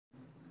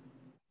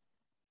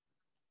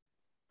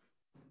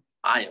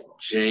I am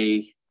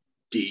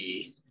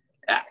JDX,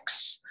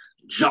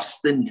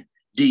 Justin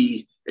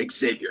D.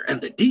 Xavier.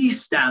 And the D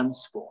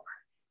stands for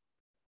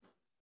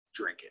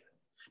Drinkin,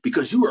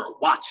 because you are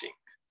watching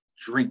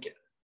Drinkin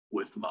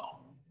with Mo.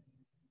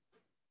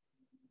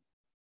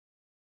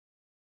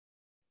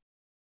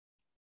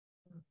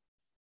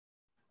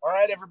 All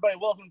right, everybody,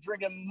 welcome to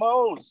Drinkin'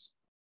 Mo's.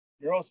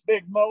 Your host,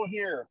 Big Mo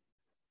here.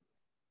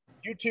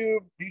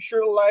 YouTube, be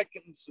sure to like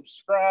and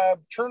subscribe.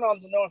 Turn on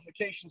the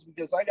notifications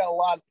because I got a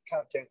lot of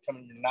content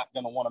coming you're not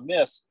going to want to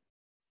miss.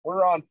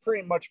 We're on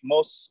pretty much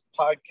most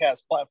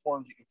podcast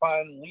platforms you can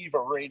find. Leave a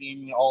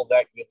rating, all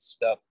that good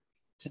stuff.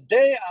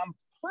 Today, I'm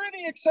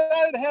pretty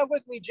excited to have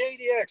with me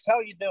JDX. How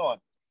you doing?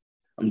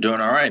 I'm doing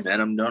all right, man.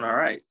 I'm doing all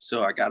right.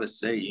 So I got to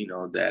say,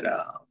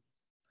 that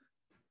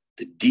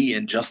the D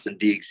in Justin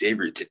D.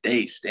 Xavier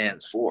today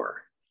stands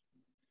for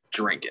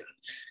Drinkin,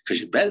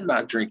 because you better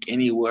not drink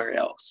anywhere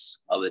else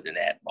other than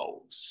at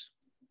Mo's.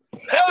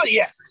 Hell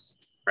yes.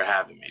 For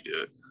having me,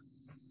 dude.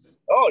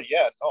 Oh,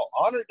 yeah. No,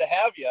 honored to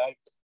have you. I've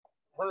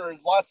heard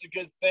lots of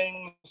good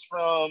things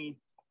from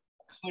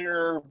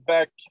clear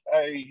back.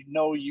 I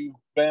know you've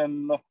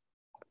been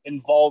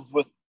involved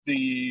with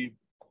the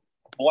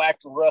Black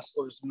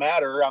Wrestlers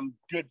Matter. I'm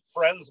good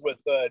friends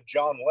with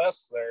John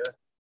West there.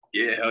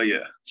 Yeah, hell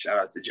yeah. Shout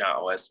out to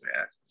John West,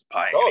 man. It's a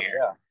pioneer. Oh,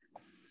 yeah.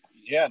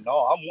 Yeah,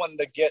 no, I'm wanting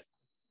to get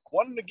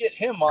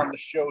him on the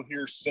show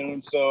here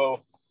soon,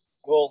 so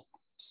we'll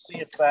see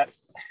if that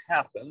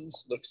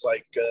happens. Looks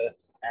like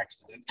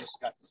accident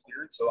just got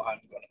cleared, so I'm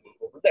going to move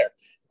over there.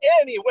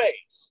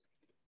 Anyways,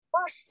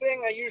 first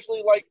thing I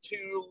usually like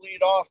to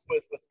lead off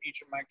with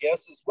each of my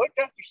guests is what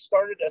got you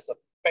started as a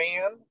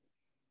fan,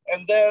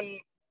 and then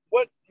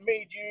what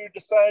made you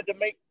decide to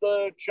make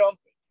the jump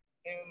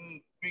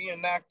and be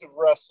an active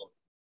wrestler?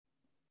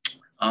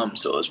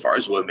 So as far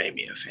as what made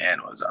me a fan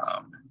was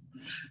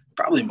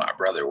probably my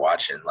brother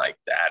watching like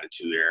the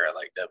Attitude Era,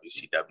 like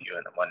WCW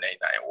and the Monday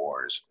Night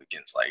Wars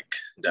against like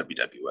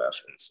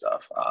WWF and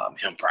stuff.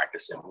 Him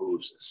practicing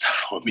moves and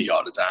stuff with me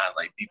all the time,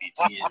 like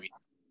DDT and me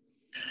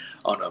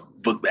on a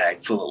book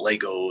bag full of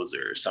Legos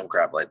or some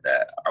crap like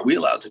that. Are we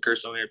allowed to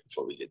curse on here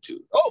before we get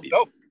to? Oh,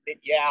 no.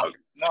 Yeah. Okay.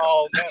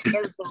 No, man,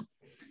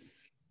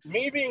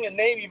 me being a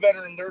Navy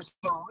veteran, there's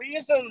a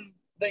reason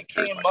they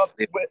came up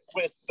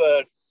with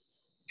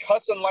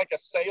cussing like a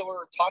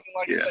sailor, talking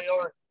like a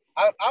sailor.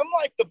 I'm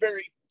like the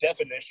very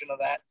definition of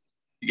that.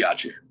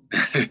 Got you.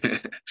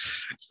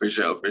 For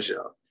sure.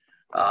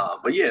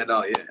 But yeah,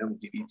 him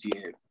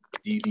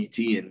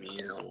DDT and me,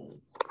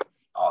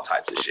 all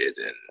types of shit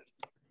and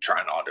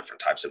trying all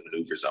different types of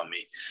maneuvers on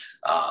me.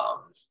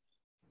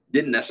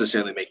 Didn't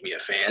necessarily make me a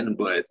fan,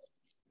 but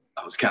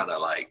I was kind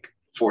of like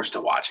forced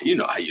to watch it. You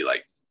know how you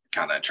like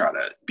kind of try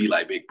to be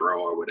like Big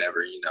Bro or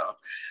whatever,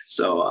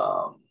 So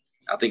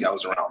I think I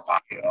was around 5.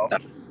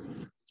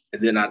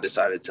 And then I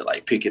decided to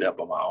like pick it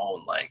up on my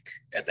own, like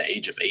at the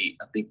age of 8.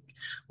 I think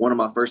one of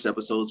my first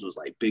episodes was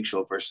like Big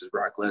Show versus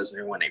Brock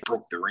Lesnar when they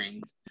broke the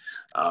ring.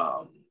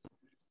 Oh,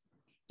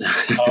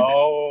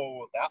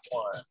 that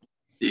one.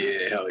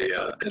 Yeah, hell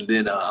yeah. And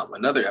then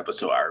another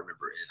episode I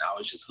remember, and I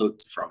was just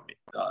hooked from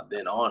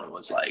then on. It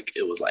was like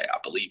I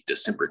believe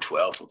December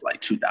 12th of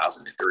like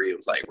 2003. It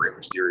was like Rey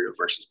Mysterio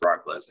versus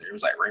Brock Lesnar. It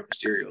was like Rey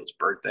Mysterio's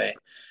birthday,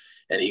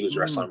 and he was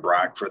wrestling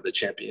Brock for the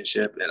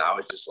championship. And I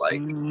was just like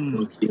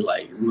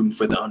rooting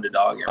for the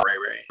underdog and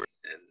Ray.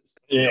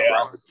 And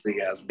Brock was a big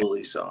ass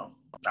bully, so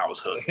I was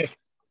hooked.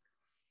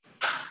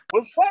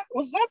 Was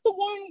that the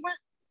one where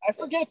I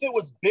forget if it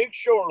was Big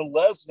Show or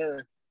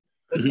Lesnar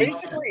that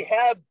basically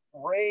had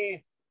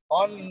Ray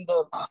on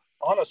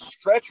a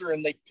stretcher,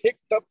 and they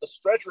picked up the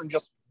stretcher and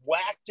just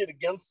whacked it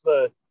against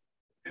the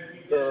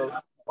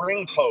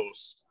ring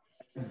post?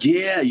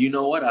 Yeah, you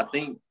know what? I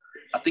think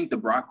the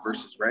Brock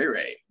versus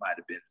Ray might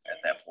have been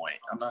at that point.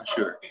 I'm not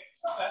sure.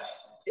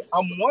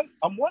 I'm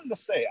wanting to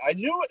say I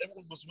knew it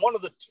was one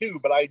of the two,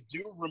 but I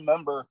do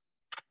remember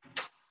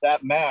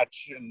that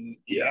match, and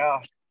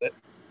that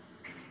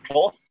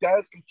both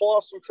guys can pull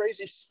off some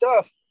crazy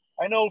stuff.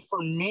 I know for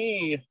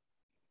me,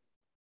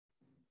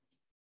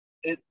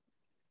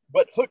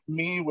 what hooked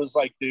me was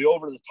like the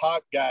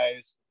over-the-top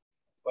guys,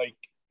 like,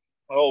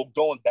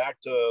 going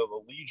back to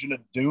the Legion of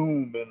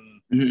Doom,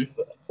 and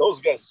those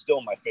guys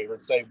still my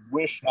favorites. I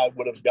wish I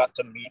would have got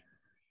to meet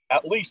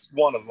at least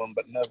one of them,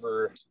 but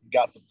never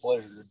got the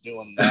pleasure of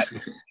doing that.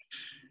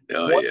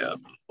 Yeah.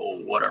 Oh,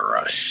 what a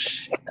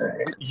rush.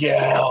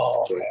 Yeah,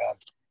 oh, man.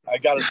 I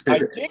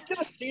did get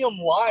to see them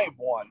live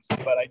once,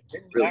 but I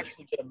didn't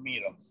actually get to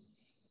meet them.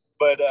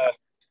 But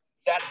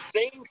that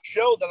same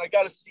show that I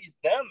got to see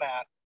them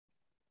at,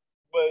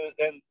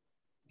 and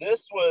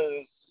this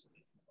was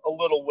a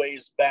little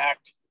ways back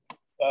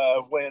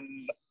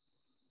when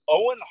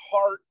Owen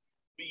Hart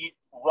beat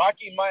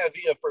Rocky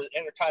Maivia for the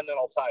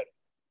Intercontinental title.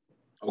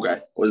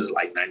 Okay. Was it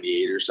like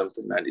 98 or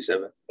something,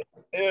 97?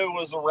 It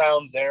was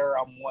around there,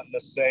 I'm wanting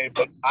to say,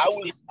 but I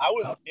was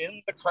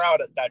in the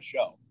crowd at that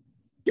show.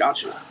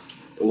 Gotcha.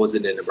 Was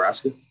it in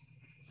Nebraska?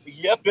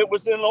 Yep, it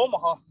was in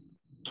Omaha.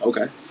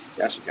 Okay.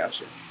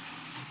 Gotcha.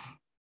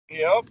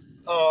 Yep.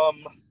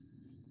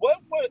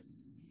 what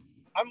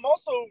I'm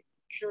also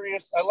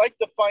curious. I like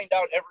to find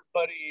out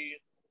everybody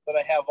that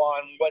I have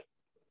on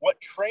what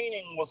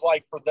training was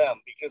like for them,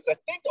 because I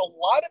think a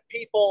lot of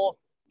people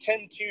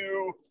tend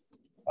to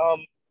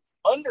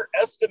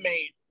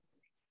underestimate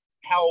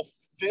how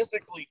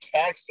physically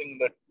taxing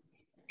the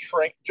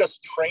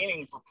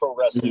training for pro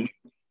wrestling.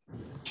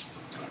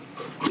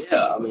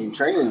 Yeah, I mean,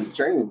 training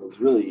is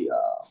really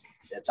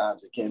at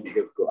times it can be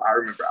difficult. I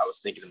remember I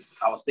was thinking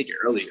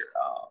earlier,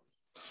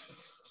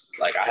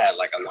 like I had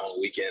like a long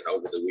weekend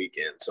over the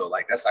weekend, so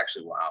like that's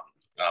actually why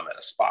I'm at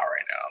a spa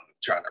right now. I'm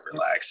trying to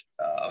relax,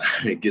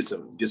 get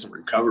some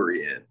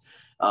recovery in.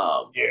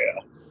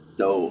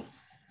 So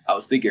I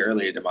was thinking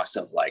earlier to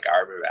myself, like I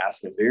remember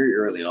asking very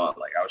early on,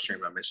 like I was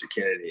training by Mr.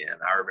 Kennedy,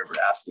 and I remember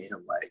asking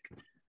him like,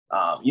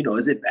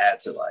 is it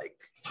bad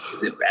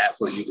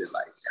for you to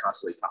like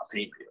constantly pop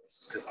pain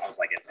pills? Because I was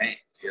like in pain,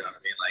 you know what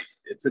I mean? Like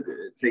it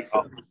takes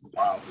a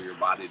while for your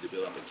body to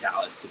build up a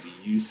callus to be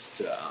used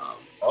to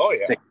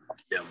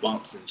taking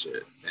bumps and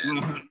shit,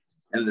 and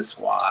the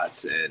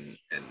squats and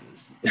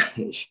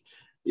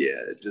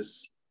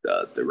just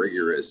the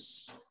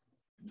rigorous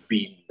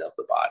beating of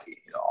the body,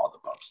 all the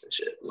bumps and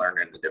shit,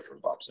 learning the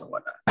different bumps and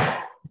whatnot.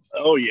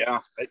 Oh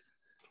yeah,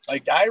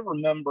 I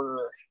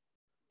remember.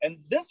 And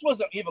this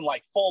wasn't even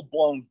like full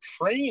blown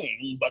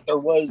training, but there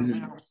was,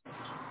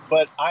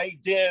 but I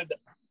did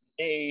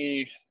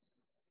they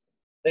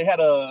had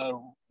a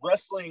pro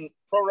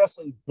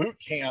wrestling boot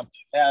camp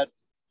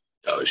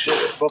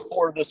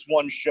before this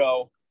one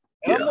show.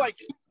 And I'm like,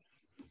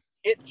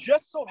 it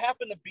just so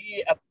happened to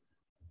be at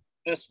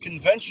this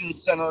convention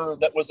center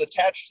that was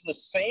attached to the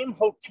same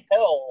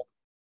hotel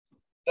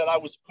that I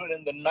was put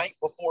in the night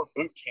before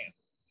boot camp.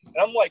 And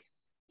I'm like,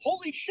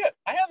 holy shit,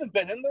 I haven't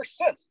been in there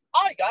since.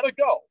 I gotta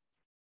go.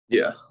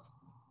 Yeah.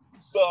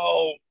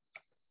 So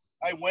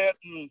I went,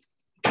 and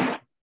I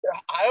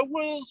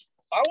was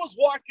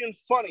walking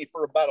funny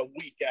for about a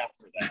week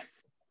after that.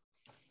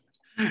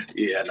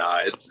 Yeah, no,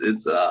 it's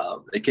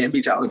it can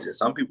be challenging.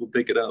 Some people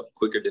pick it up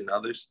quicker than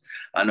others.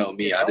 I know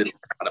me, I didn't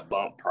learn how to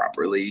bump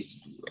properly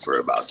for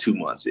about 2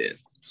 months in.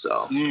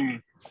 So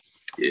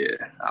yeah,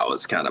 I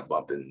was kind of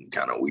bumping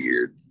kind of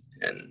weird,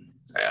 and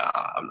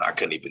I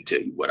couldn't even tell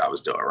you what I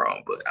was doing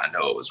wrong, but I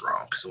know it was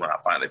wrong because when I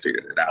finally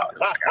figured it out, it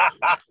was like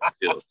I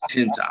feel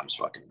 10 times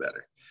fucking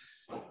better.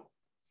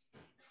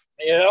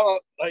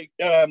 Like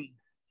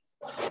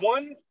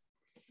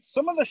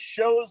some of the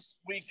shows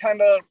we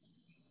kind of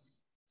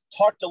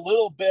talked a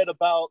little bit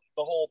about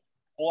the whole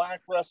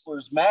Black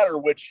Wrestlers Matter,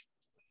 which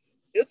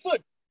I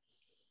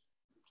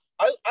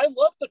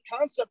love the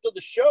concept of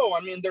the show.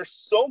 I mean, there's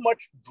so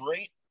much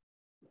great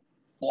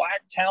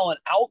Black talent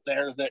out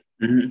there that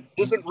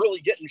isn't really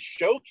getting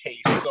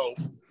showcased. So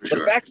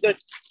the fact that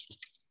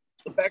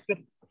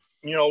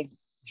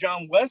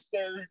John West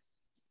there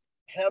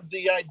had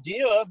the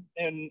idea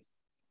and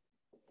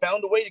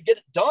found a way to get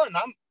it done,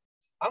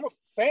 I'm a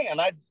fan.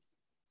 I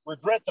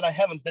regret that I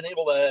haven't been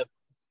able to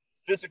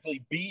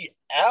physically be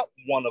at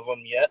one of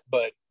them yet,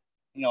 but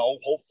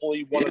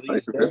hopefully one of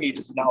these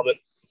days, now that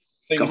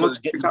things are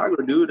getting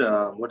Chicago, dude.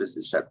 What is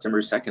it?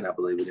 September 2nd, I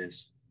believe it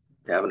is.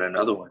 They're having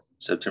another one,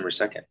 September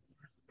 2nd.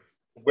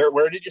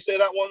 Where did you say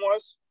that one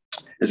was?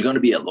 It's going to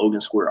be at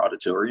Logan Square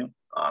Auditorium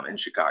in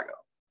Chicago.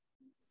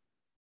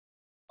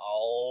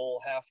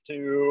 I'll have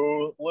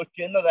to look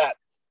into that.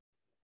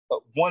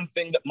 But one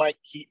thing that might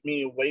keep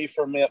me away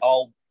from it,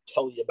 I'll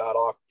tell you about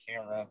off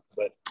camera.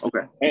 But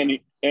okay.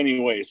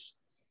 Anyways,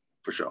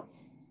 for sure.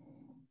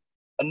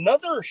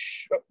 Another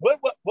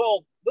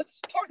well,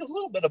 let's talk a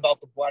little bit about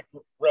the Black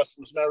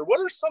Wrestlers Matter. What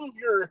are some of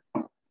your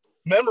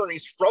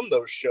memories from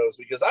those shows?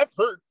 Because I've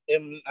heard,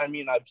 and I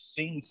mean, I've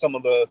seen some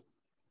of the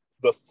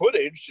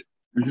footage.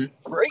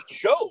 Great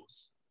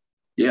shows.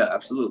 Yeah,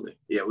 absolutely.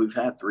 Yeah, we've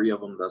had 3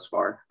 of them thus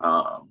far.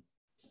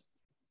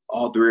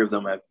 All 3 of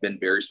them have been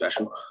very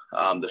special.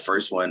 The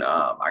first one,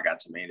 I got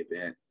to main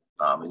event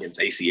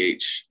against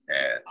ACH,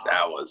 and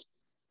that was,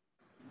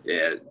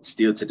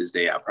 still to this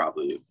day, I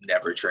probably have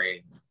never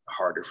trained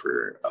harder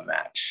for a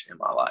match in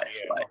my life.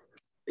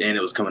 And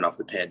it was coming off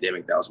the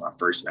pandemic. That was my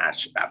first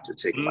match after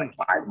taking like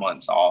 5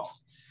 months off.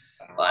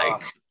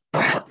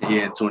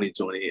 In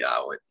 2020,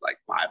 I went like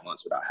 5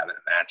 months without having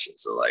a match. And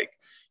so like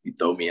you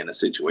throw me in a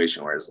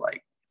situation where it's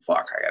like,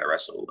 fuck, I gotta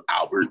wrestle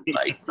Albert.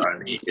 Like, you know what I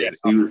mean? And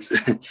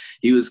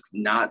he was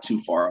not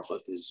too far off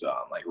of his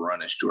like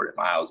run as Jordan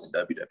Miles in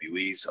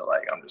WWE. So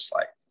like I'm just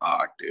like,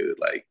 fuck, dude,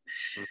 like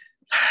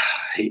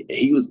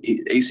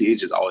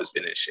ACH has always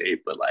been in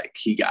shape, but like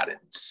he got in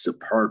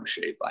superb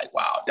shape, like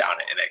wow, down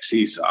at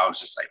NXT. So I was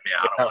just like, man,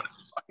 I don't want to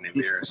be fucking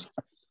embarrassed.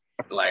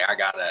 Like I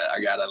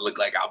gotta look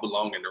like I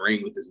belong in the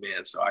ring with this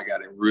man. So I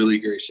got in really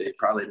great shape,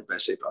 probably the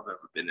best shape I've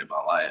ever been in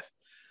my life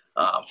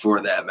for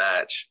that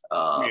match.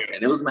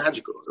 And it was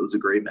magical. It was a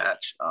great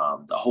match.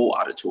 The whole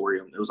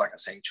auditorium, it was like a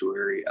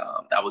sanctuary.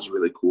 That was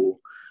really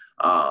cool.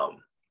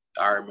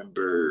 I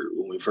remember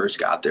when we first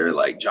got there,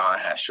 like John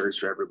had shirts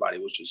for everybody,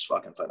 which was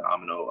fucking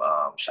phenomenal.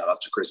 Shout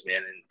out to Chris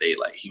Manning.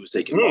 He was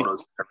taking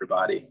photos of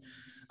everybody.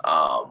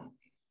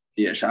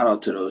 Yeah, shout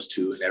out to those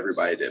two and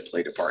everybody that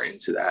played a part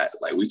into that.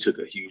 Like, we took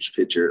a huge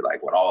picture,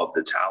 like, with all of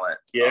the talent.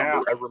 Yeah,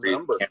 the I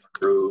remember. camera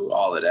crew,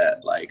 all of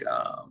that. Like,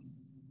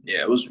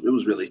 yeah, it was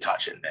really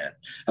touching, man.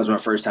 That was my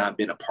first time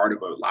being a part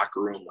of a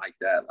locker room like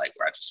that, like,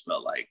 where I just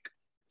felt like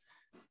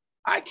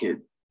I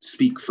could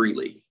speak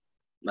freely.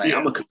 Like,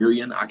 I'm a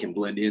chameleon. I can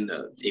blend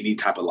into any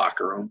type of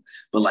locker room.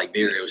 But, like,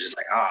 there, it was just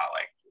like,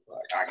 like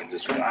I can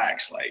just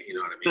relax. Like, you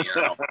know what I mean?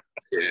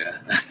 Yeah.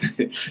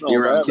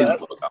 You're around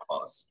kinfolk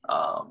almost.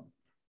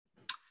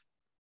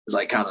 It's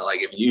like kind of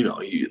like if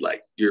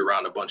you're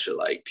around a bunch of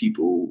like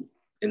people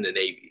in the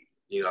Navy,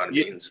 you know what I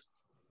mean?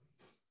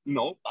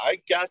 No,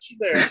 I got you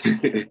there.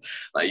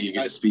 Like you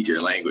can just speak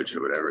your language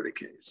or whatever the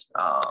case.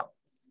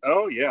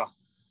 Oh yeah.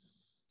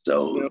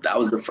 So that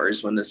was the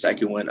first one. The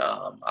second one,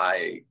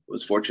 I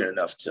was fortunate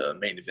enough to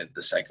main event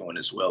the second one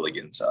as well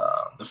against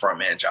the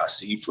frontman Josh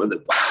C for the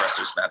Black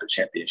Wrestlers Matter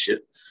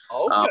Championship,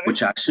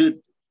 which I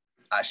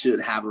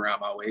should have around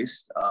my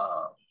waist.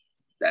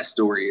 That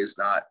story is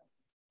not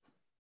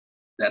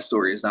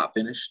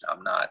finished.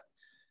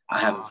 I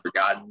haven't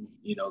forgotten,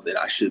 that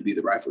I should be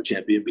the rightful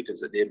champion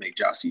because I did make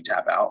Josh C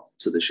tap out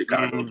to the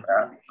Chicago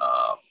draft.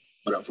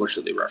 But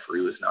unfortunately, the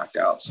referee was knocked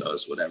out, so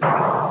it's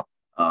whatever.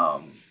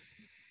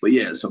 But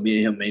yeah, so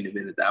me and him main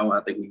evented that one.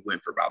 I think we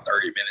went for about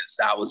 30 minutes.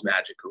 That was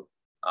magical.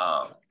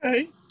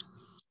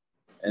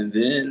 And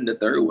then the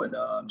third one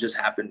just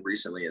happened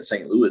recently in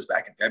St. Louis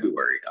back in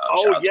February.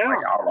 Shout out to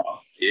Mike Outlaw.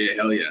 Yeah,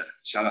 hell yeah.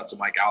 Shout out to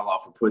Mike Outlaw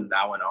for putting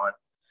that one on.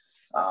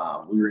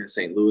 We were in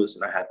St. Louis,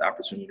 and I had the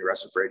opportunity to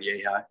wrestle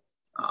Freddie Ahai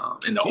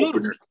in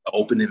the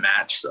opening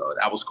match. So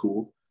that was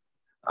cool.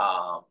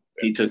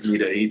 He took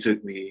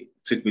me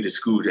to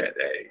school that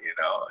day,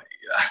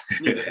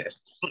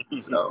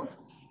 So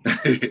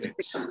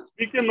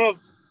speaking of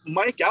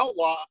Mike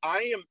Outlaw, I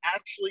am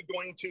actually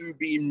going to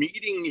be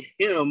meeting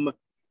him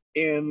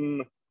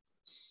in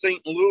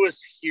St.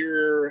 Louis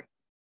here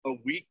a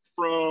week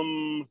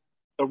from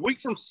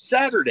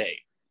Saturday.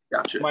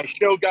 Gotcha. My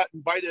show got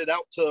invited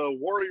out to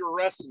Warrior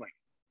Wrestling.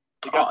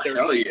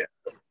 Hell yeah.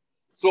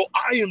 So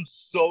I am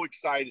so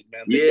excited,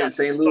 man. Yeah,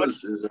 St.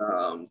 Louis is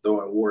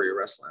throwing Warrior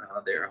Wrestling.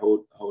 They're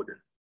holding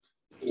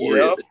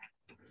Warrior.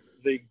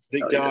 Yep. They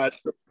got,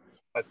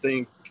 I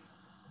think,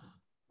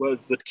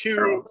 was the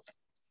two.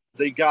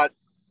 They got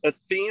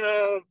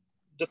Athena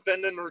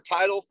defending her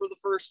title for the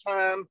first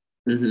time.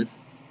 Mm-hmm.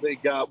 They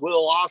got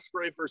Will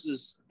Ospreay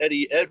versus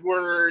Eddie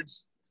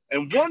Edwards.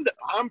 And one that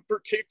I'm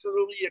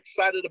particularly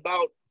excited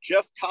about,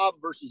 Jeff Cobb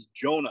versus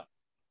Jonah.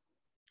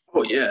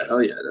 Oh, yeah.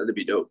 Hell yeah. That'd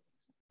be dope.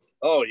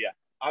 Oh, yeah.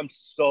 I'm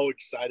so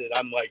excited.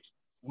 I'm like,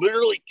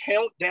 literally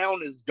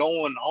countdown is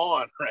going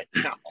on right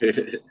now.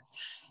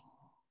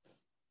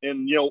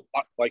 And,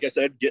 like I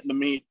said, getting to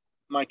meet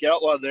Mike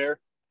Outlaw there.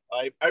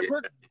 I've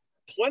heard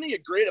plenty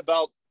of great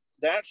about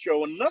that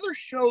show. Another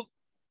show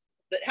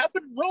that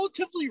happened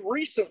relatively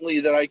recently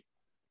that I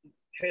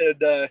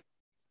had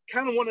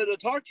kind of wanted to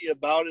talk to you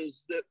about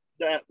is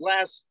that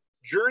last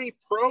Journey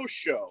Pro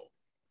show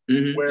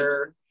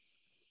where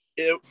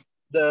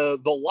the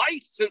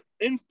lights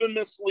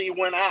infamously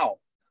went out.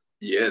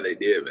 Yeah, they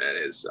did, man.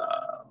 It's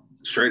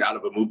straight out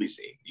of a movie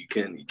scene. You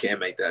can't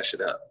make that shit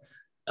up.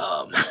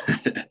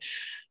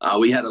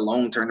 We had a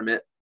long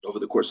tournament over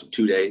the course of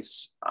 2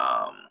 days.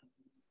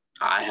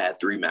 I had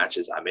 3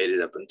 matches. I made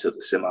it up until the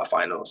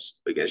semifinals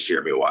against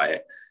Jeremy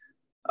Wyatt.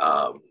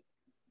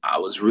 I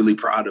was really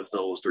proud of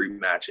those 3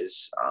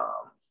 matches.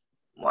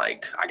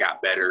 I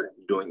got better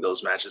doing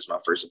those matches. My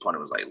first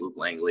opponent was Luke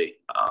Langley.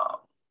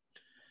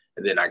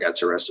 And then I got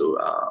to wrestle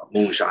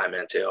Moonshine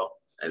Mantell.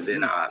 And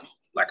then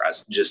like I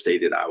just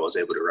stated, I was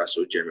able to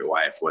wrestle Jeremy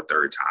Wyatt for a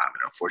 3rd time.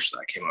 And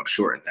unfortunately, I came up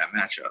short in that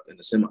matchup in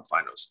the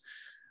semifinals.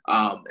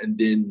 And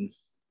then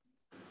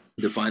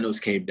the finals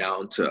came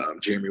down to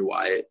Jeremy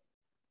Wyatt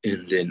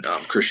and then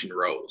Christian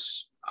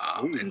Rose.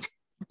 And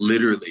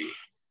literally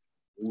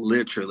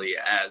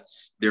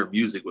as their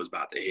music was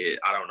about to hit,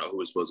 I don't know who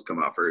was supposed to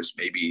come out first.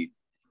 Maybe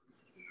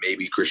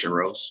Christian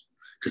Rose,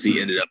 because he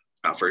ended up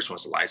out first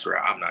once the lights were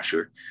out. I'm not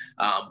sure.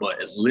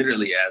 But as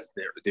literally as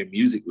their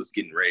music was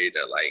getting ready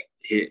to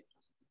hit,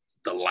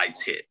 the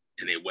lights hit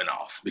and it went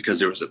off because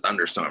there was a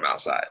thunderstorm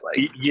outside.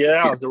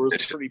 There was a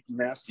pretty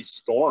nasty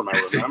storm,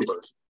 I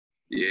remember.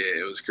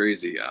 Yeah, it was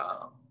crazy.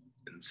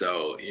 And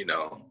so,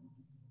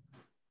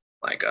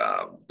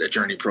 the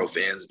Journey Pro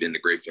fans being the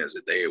great fans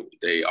that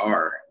they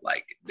are,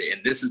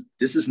 and this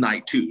is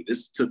night 2.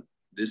 This took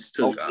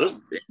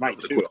night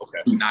 2. Okay.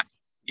 2 nights.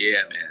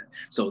 Yeah, man.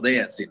 So they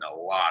had seen a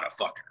lot of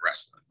fucking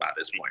wrestling by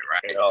this point,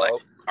 right?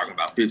 Talking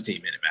about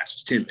 15-minute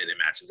matches, 10-minute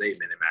matches,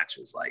 8-minute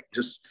matches,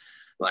 just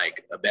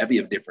a bevy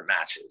of different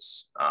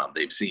matches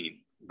they've seen,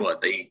 but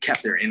they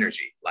kept their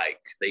energy.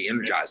 They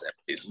energized that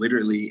place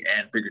literally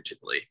and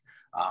figuratively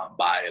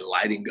by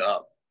lighting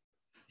up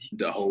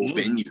the whole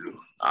venue.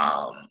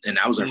 And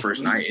that was our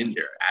first night in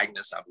there.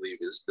 Agnes, I believe,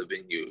 is the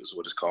venue, is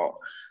what it's called.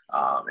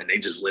 And they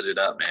just lit it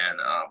up, man,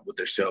 with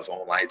their cell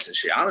phone lights and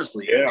shit.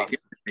 Honestly, they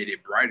made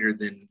it brighter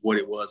than what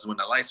it was when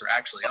the lights were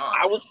actually on.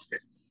 I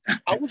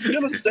was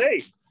gonna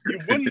say, you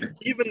wouldn't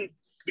even,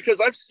 because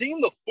I've seen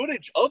the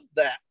footage of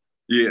that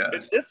Yeah.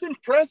 It's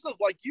impressive.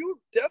 Like, you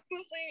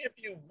definitely, if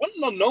you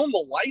wouldn't have known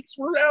the lights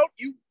were out,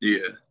 you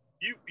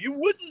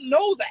wouldn't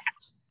know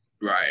that.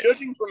 Right.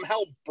 Judging from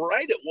how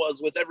bright it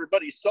was with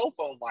everybody's cell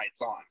phone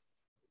lights on.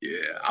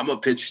 Yeah, I'm gonna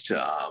pitch to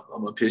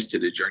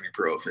the Journey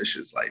Pro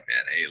officials. Like,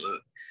 man, hey,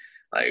 look,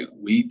 like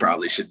we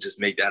probably should just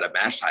make that a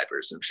match type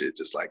or some shit,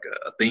 just like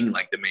a thing,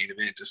 like the main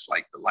event, just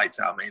like the lights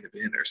out main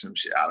event or some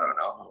shit. I don't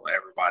know.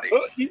 Everybody,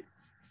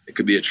 it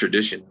could be a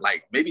tradition,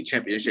 like maybe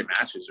championship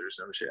matches or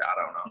some shit. I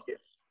don't know.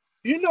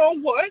 You know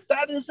what?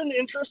 That is an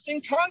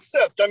interesting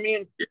concept. I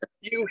mean,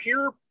 you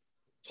hear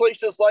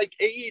places like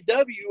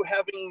AEW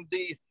having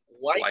the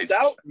lights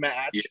out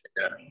match,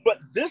 but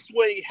this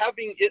way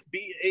having it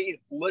be a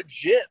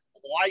legit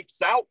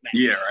lights out match.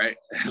 Yeah, right.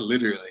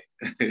 Literally.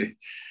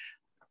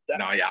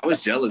 I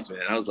was jealous,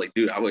 man. I was like,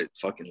 dude, I would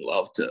fucking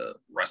love to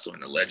wrestle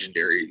in a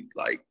legendary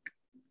like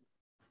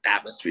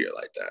atmosphere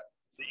like that.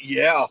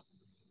 Yeah.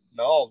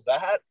 No,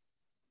 that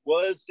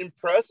was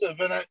impressive.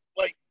 And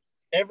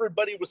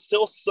everybody was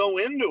still so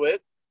into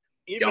it.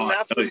 Even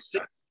after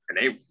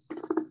and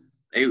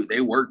they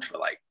worked for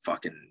like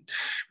fucking,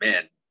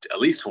 man, at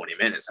least 20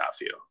 minutes, I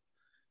feel.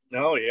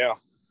 Oh, yeah.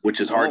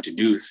 Which is hard to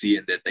do,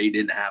 seeing that they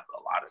didn't have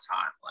a lot of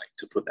time, like,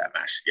 to put that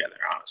match together,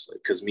 honestly.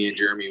 Because me and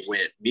Jeremy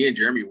went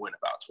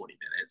about 20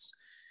 minutes.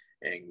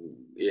 And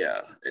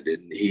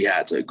then he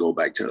had to go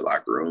back to the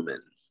locker room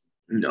and,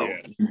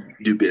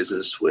 do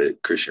business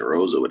with Christian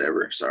Rose or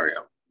whatever. Sorry,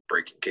 I'm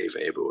breaking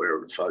kayfabe or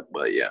whatever the fuck,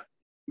 but yeah.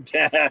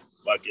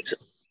 Fuck it.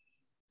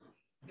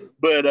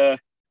 But,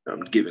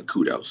 I'm giving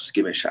kudos,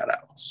 giving shout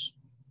outs.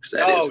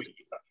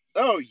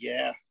 Oh,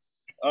 yeah.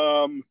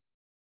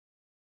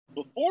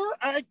 Before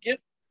I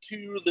get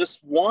to this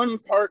one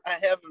part I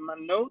have in my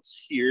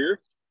notes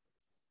here,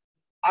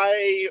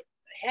 I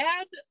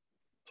had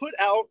put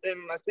out,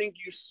 and I think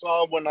you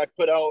saw when I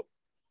put out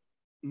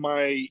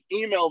my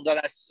email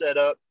that I set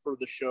up for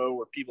the show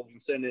where people can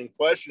send in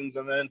questions,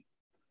 and then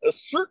a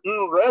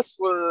certain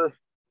wrestler,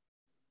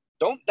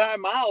 Don't Die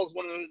Miles,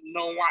 wanted to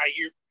know why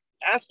you're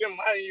asking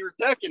why you're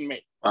ducking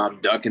me. I'm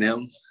ducking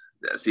him.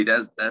 See,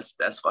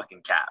 that's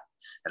fucking cap.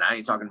 And I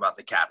ain't talking about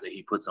the cap that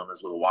he puts on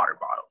his little water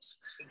bottles.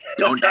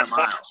 Don't Die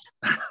Miles.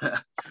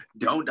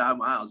 Don't Die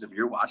Miles. If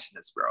you're watching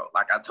this, bro,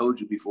 like I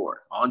told you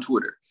before on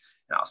Twitter,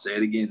 and I'll say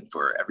it again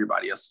for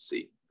everybody else to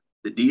see,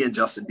 the D in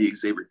Justin D.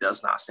 Xavier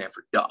does not stand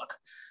for duck.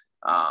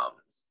 I'm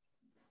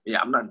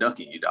not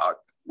ducking you, dog.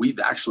 We've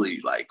been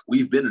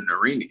in the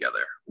ring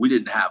together. We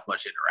didn't have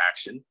much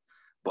interaction,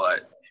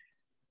 but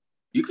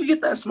you can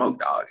get that smoke,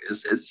 dog.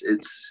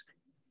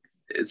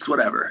 It's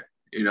whatever.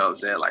 You know what I'm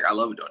saying? Like, I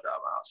love Don't Die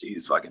Miles.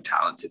 He's fucking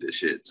talented as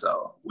shit.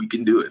 So we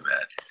can do it,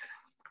 man.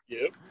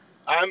 Yep.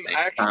 I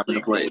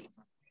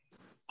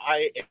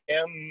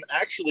am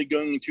actually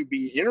going to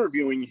be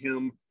interviewing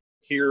him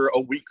here a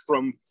week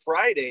from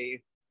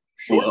Friday,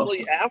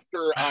 shortly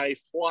after I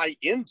fly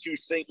into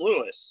St.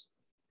 Louis.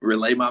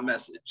 Relay my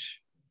message.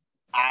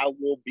 I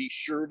will be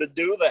sure to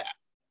do that.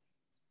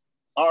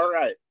 All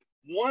right.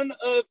 One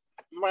of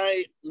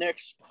my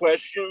next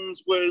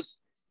questions was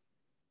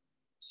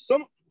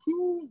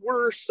who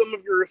were some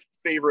of your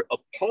favorite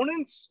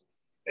opponents?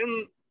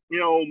 And,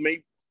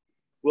 maybe,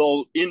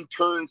 in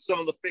turn,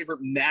 some of the favorite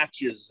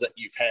matches that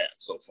you've had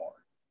so far.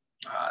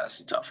 That's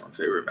a tough one.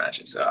 Favorite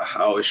matches. I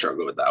always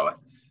struggle with that one.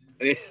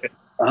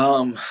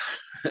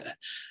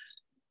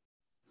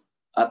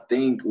 I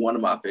think one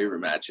of my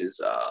favorite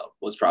matches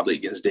was probably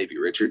against Davey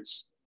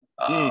Richards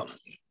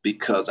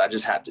because I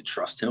just had to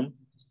trust him.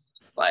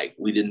 Like,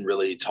 we didn't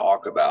really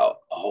talk about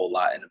a whole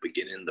lot in the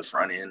beginning, the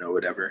front end or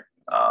whatever.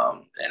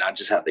 And I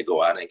just had to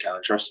go out and kind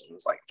of trust him.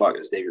 It's like, fuck,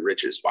 it's David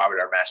Richards. Why would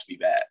our match be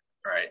bad?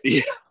 Right.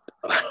 Yeah.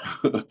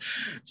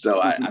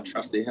 So I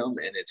trusted him,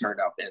 and it turned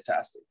out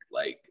fantastic.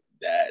 Like,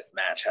 that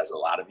match has a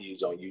lot of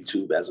views on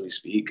YouTube as we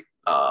speak.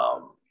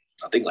 I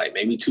think like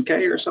maybe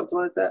 2K or something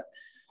like that.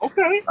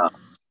 Okay.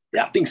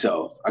 Yeah, I think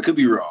so. I could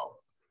be wrong.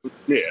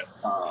 Yeah.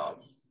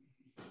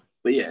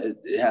 But yeah,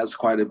 it has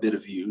quite a bit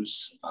of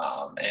views.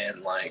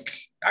 And like,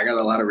 I got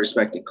a lot of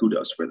respect and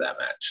kudos for that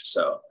match.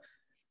 So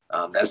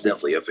that's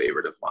definitely a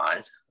favorite of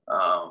mine.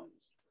 I'm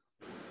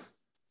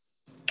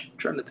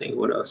trying to think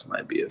what else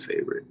might be a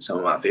favorite. Some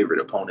of my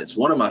favorite opponents.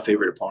 One of my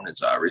favorite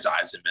opponents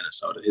resides in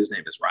Minnesota. His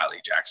name is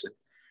Riley Jackson.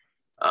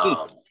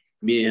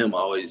 Me and him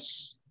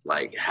always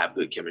like have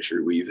good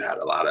chemistry. We've had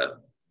a lot of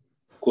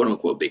quote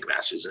unquote big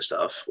matches and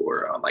stuff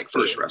for like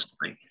first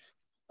wrestling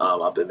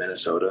up in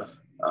Minnesota.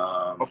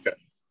 Okay.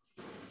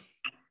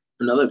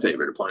 Another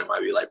favorite opponent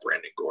might be like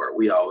Brandon Gore.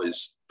 We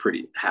always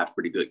have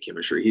pretty good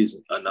chemistry. He's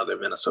another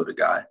Minnesota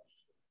guy.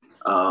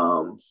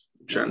 I'm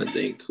trying to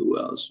think who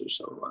else are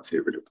some of my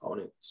favorite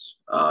opponents.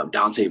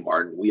 Dante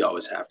Martin. We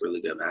always have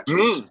really good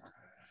matches.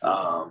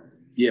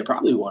 Yeah,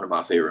 probably one of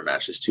my favorite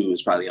matches too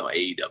is probably on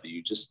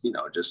AEW. Just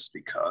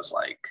because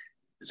like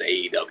it's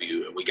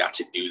AEW and we got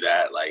to do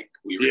that. Like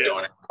we were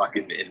doing it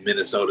fucking in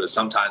Minnesota,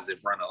 sometimes in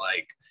front of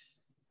like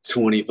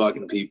 20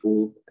 fucking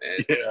people,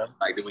 and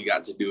like then we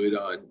got to do it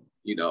on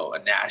a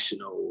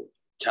national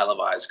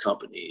televised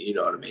company. You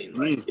know what I mean?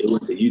 Like it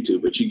went to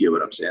YouTube, but you get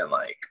what I'm saying.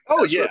 Like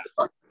really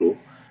cool.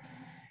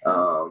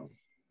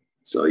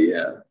 So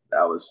yeah,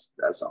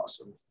 that's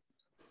awesome.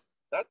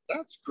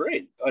 That's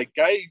great. Like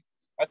I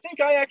think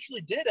I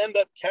actually did end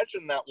up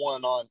catching that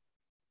one on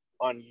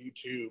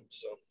YouTube.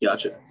 So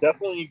Gotcha.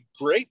 Definitely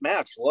great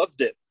match.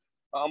 Loved it.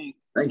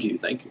 Thank you.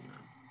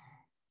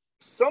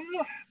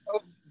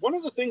 One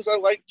of the things I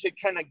like to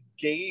kind of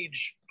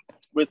gauge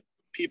with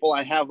people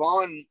I have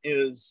on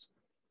is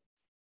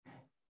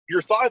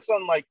your thoughts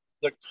on like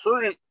the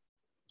current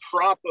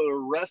crop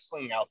of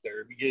wrestling out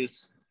there,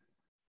 because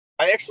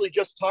I actually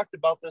just talked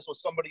about this with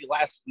somebody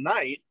last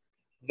night,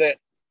 that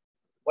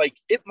like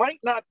it might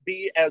not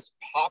be as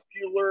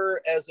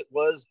popular as it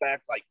was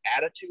back like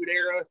Attitude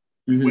Era,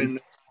 when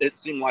it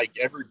seemed like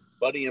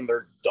everybody and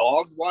their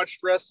dog watched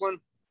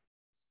wrestling.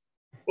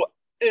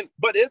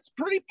 But it's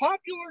pretty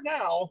popular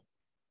now,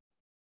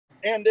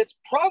 and it's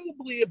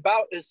probably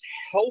about as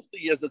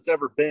healthy as it's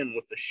ever been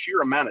with the sheer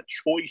amount of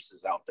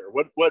choices out there.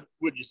 What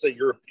would you say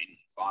your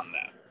opinions on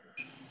that?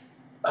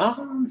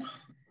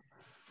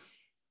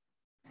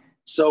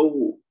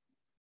 So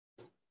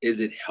is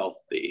it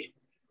healthy?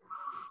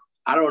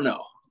 I don't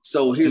know.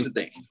 So here's the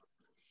thing.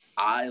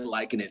 I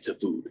liken it to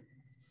food.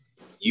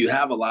 You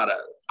have a lot of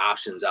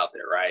options out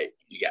there, right?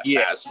 You got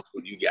fast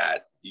food, you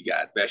got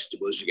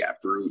vegetables, you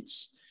got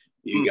fruits,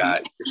 you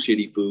got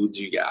shitty foods,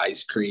 you got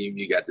ice cream,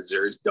 you got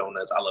desserts,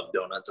 donuts. I love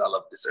donuts. I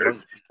love dessert,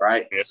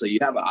 right? Yeah. So you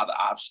have a lot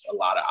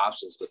of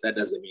options, but that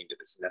doesn't mean that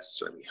it's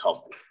necessarily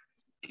healthy.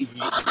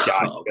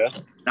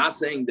 Not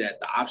saying that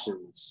the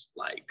options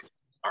like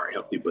aren't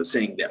healthy, but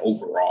saying that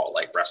overall,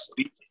 like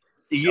wrestling,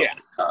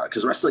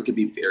 because wrestling can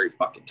be very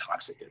fucking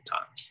toxic at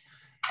times.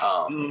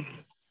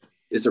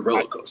 It's a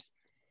roller coaster.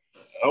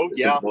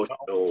 It's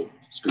emotional,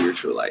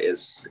 spiritual, like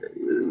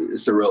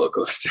it's a roller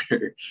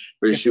coaster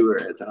for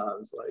sure at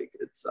times. Like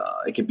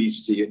it can beat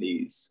you to your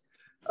knees,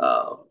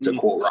 to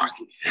quote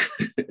Rocky.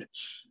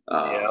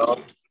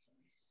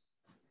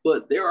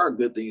 But there are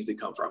good things that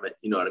come from it.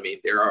 You know what I mean?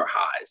 There are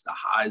highs. The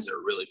highs are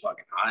really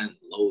fucking high, and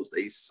the lows,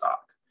 they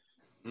suck.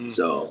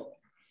 So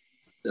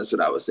that's what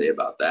I would say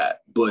about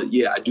that. But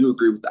yeah, I do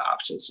agree with the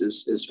options.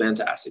 It's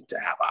fantastic to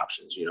have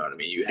options. You know what I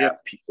mean? You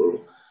have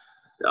people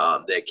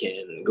that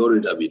can go to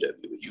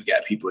WWE. You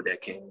got people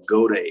that can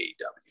go to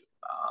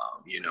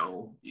AEW. You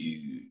know,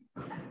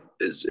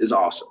 is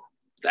awesome.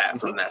 That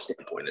from that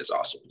standpoint is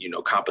awesome. You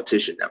know,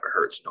 competition never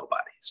hurts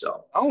nobody.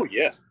 So. Oh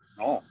yeah,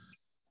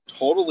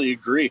 totally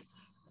agree.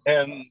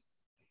 And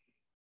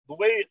the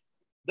way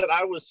that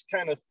I was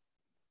kind of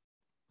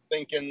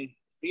thinking,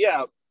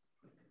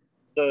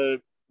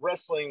 the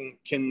wrestling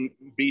can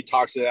be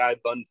toxic. I've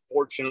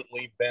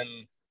unfortunately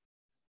been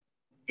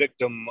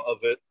victim of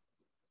it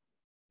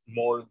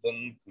more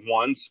than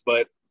once,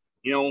 but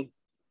you know,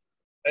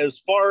 as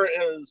far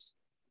as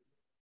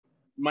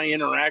my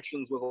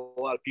interactions with a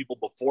lot of people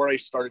before I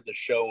started the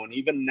show and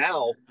even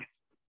now,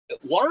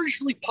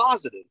 largely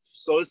positive.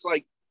 So it's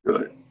like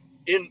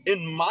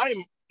in my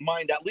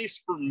mind, at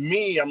least for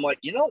me, I'm like,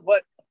 you know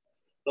what,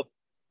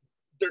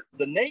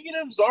 the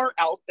negatives are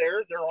out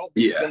there, they're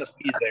always going to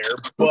be there,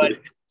 but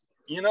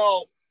you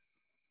know,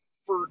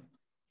 for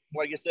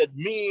like I said,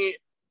 me,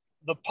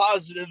 the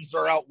positives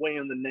are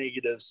outweighing the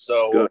negatives,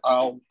 so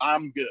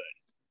I'm good.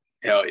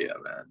 Hell yeah,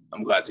 man.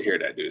 I'm glad to hear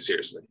that, dude.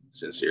 Seriously,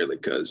 sincerely,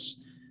 because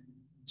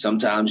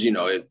sometimes, you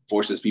know, it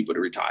forces people to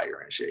retire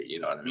and shit, you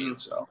know what I mean?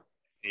 So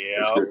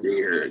it's good to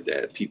hear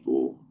that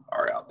people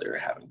are out there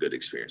having good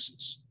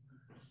experiences.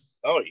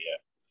 Oh yeah.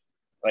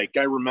 Like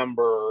I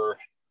remember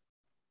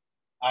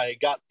I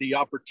got the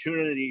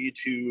opportunity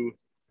to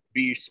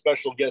be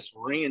special guest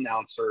ring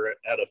announcer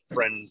at a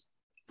friend's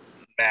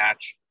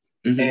match,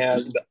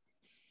 and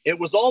it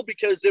was all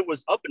because it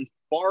was up in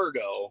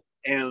Fargo,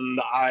 and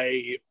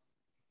I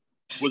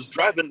was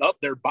driving up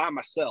there by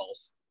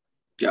myself.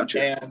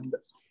 Gotcha. And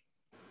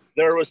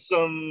there was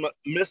some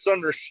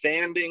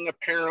misunderstanding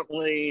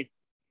apparently,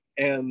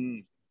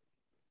 and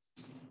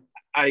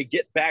I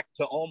get back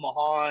to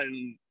Omaha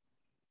and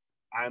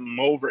I'm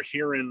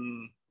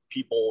overhearing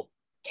people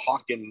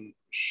talking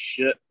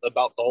shit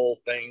about the whole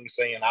thing,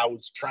 saying I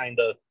was trying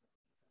to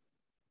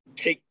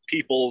take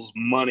people's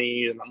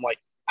money, and I'm like,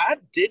 I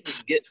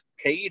didn't get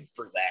paid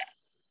for that.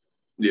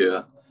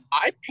 Yeah.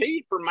 I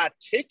paid for my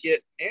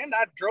ticket and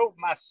I drove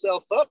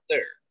myself up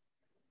there.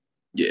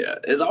 Yeah,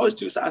 there's always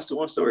two sides to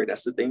one story.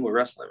 That's the thing with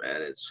wrestling,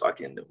 man. It's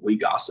fucking, we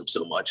gossip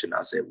so much, and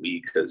I say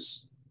we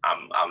because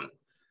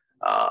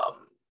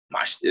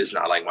it's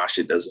not like my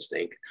shit doesn't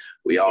stink.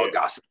 We all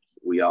gossip.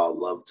 We all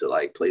love to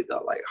like play the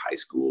like high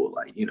school,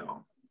 like, you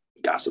know,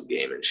 gossip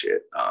game and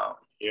shit.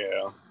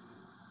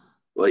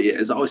 But yeah,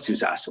 it's always two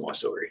sides to one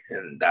story,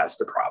 and that's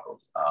the problem.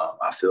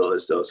 I feel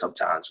as though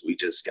sometimes we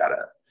just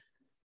gotta,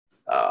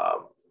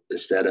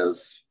 instead of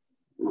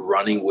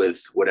running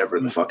with whatever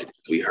the fuck it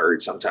is we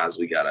heard, sometimes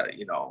we gotta,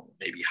 you know,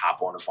 maybe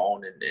hop on the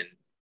phone and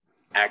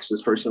ask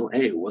this person,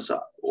 hey, what's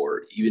up?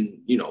 Or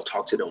even, you know,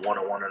 talk to them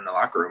one-on-one in the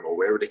locker room or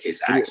wherever the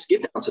case.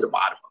 Get down to the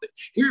bottom of it.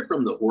 Hear it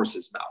from the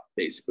horse's mouth,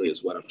 basically,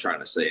 is what I'm trying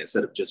to say,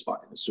 instead of just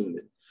fucking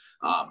assuming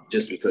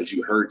just because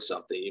you heard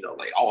something, you know,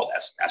 like, oh,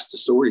 that's the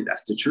story,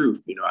 that's the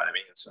truth, you know what I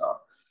mean? So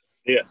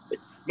yeah,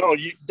 no,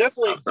 you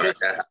definitely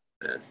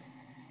Yeah.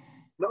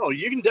 No,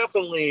 you can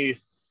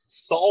definitely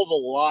solve a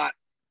lot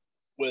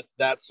with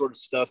that sort of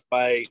stuff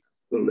by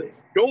Absolutely.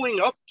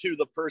 going up to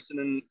the person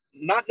and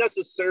not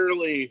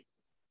necessarily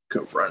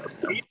Confronting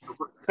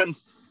them.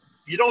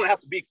 You don't have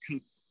to be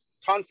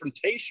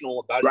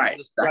confrontational about it. Right,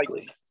 Just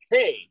exactly. like,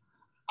 hey,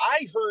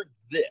 I heard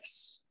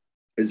this.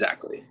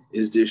 Exactly.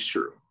 Is this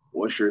true?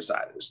 What's your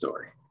side of the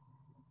story?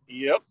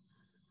 Yep.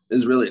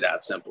 It's really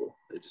that simple.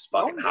 They just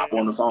fucking hop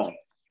on the phone.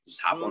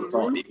 Just hop on the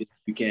phone. Even if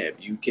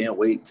you can't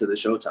wait till the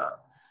showtime.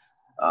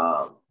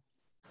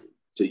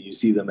 So you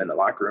see them in the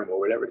locker room or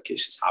whatever the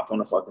case, just hop on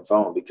the fucking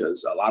phone,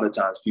 because a lot of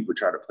times people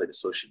try to play the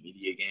social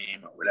media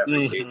game or whatever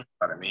the case, you know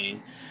what I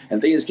mean?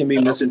 And things can be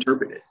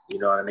misinterpreted, you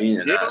know what I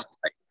mean? And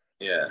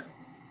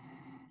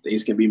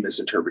things can be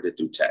misinterpreted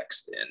through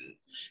text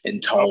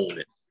and tone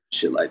and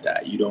shit like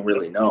that. You don't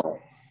really know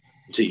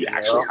until you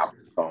actually hop on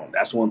the phone.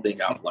 That's one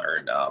thing I've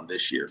learned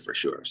this year for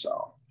sure.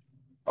 So,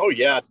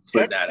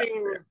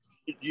 texting,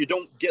 you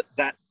don't get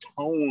that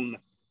tone.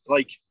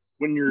 Like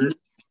when you're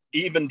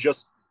even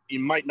just, you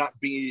might not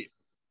be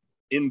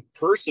in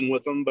person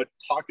with them, but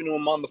talking to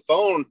them on the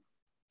phone,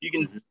 you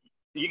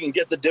can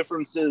get the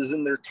differences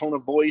in their tone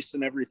of voice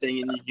and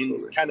everything, and you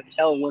can kind of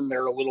tell when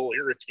they're a little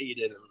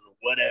irritated or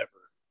whatever.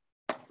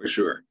 For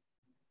sure.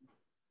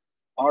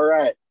 All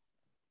right.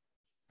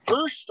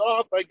 First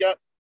off,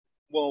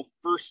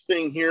 first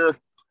thing here,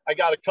 I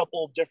got a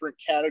couple of different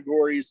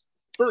categories.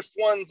 First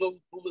one's a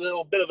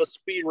little bit of a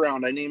speed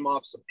round. I name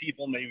off some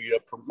people, maybe a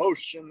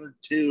promotion or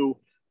two,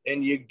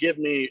 and you give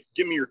me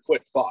your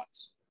quick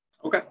thoughts.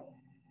 Okay.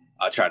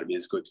 I'll try to be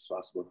as quick as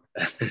possible.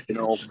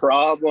 No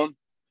problem.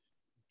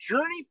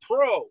 Journey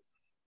Pro.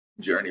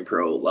 Journey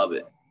Pro. Love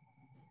it.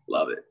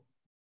 Love it.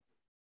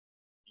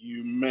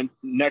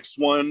 Next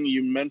one,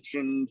 you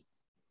mentioned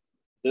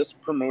this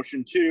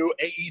promotion too,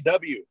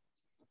 AEW.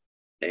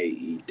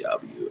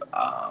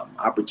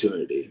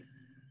 Opportunity.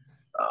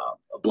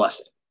 A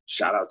blessing.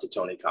 Shout out to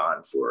Tony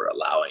Khan for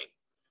allowing,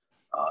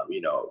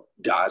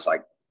 guys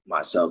like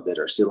myself that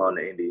are still on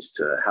the indies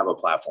to have a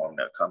platform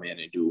to come in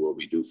and do what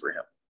we do for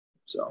him.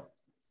 So.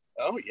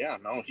 Oh yeah,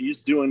 no,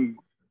 he's doing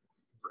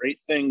great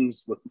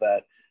things with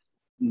that.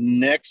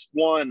 Next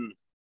one,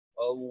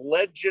 a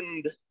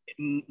legend,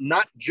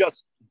 not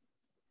just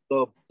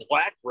the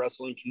black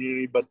wrestling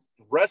community, but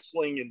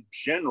wrestling in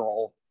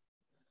general,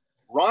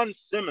 Ron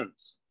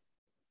Simmons.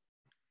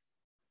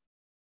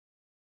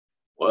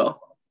 Well,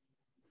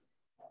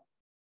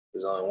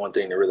 there's only one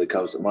thing that really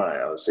comes to mind.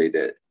 I would say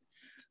that,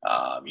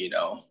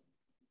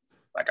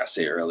 like I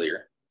said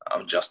earlier,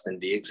 I'm Justin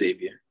D.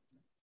 Xavier,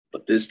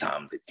 but this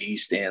time the D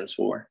stands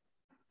for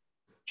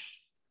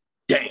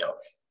damn.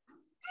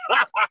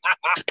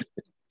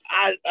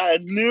 I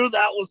knew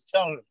that was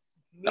coming.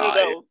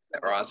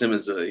 Ron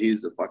Simmons,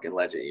 he's a fucking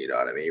legend. You know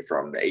what I mean?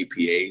 From the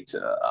APA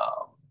to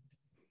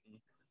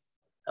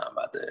I'm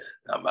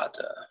about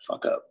to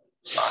fuck up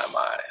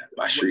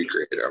my street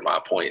cred or my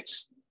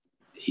points.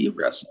 Did he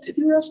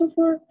wrestle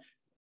for?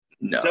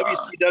 No.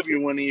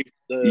 WCW when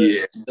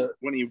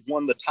he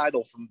won the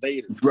title from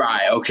Vader.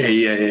 Right. Okay.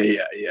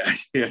 Yeah.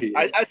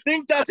 I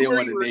think that's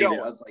where you were going.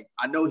 I was like,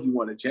 I know he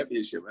won a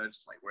championship. I was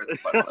just like, where the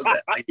fuck was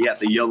that? Like, he had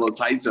the yellow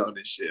tights on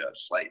and shit. I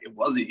was like, it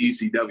wasn't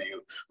ECW,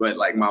 but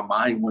like my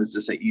mind wanted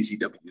to say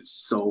ECW is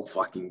so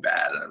fucking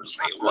bad. And I was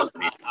like, it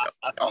wasn't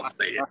ECW. Don't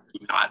say it.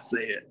 Do not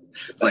say it.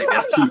 It's like,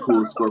 that's too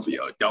cool,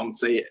 Scorpio. Don't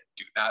say it.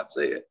 Do not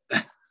say it.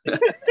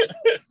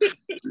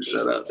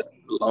 Shut up.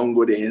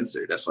 Long-winded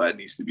answer. That's why it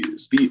needs to be the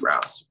speed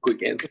rounds.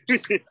 Quick answer.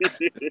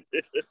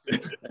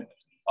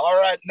 All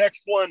right,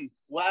 next one.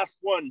 Last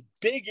one.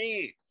 Big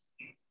E.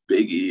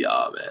 Big E,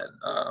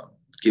 man.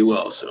 Get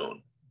well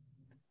soon.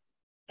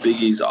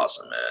 Big E's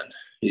awesome, man.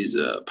 He's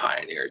a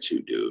pioneer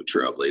too, dude.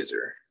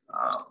 Trailblazer.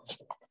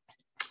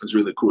 It's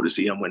really cool to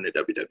see him win the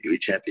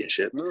WWE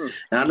Championship. And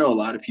I know a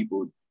lot of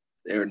people,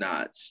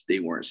 they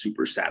weren't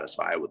super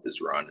satisfied with his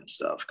run and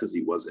stuff because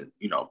he wasn't,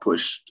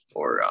 pushed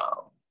or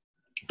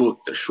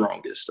booked the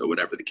strongest or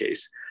whatever the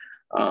case.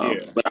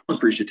 But I'm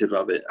appreciative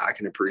of it. I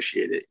can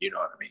appreciate it. You know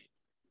what I mean?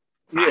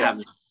 Yeah. I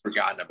haven't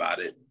forgotten about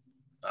it.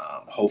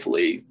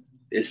 Hopefully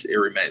it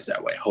remains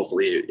that way.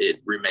 Hopefully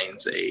it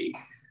remains a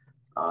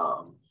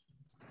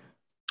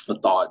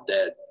thought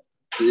that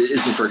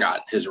isn't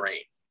forgotten, his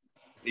reign.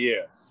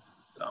 Yeah.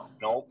 So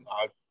no,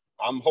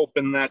 I'm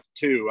hoping that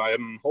too.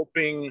 I'm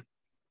hoping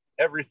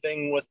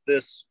everything with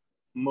this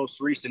most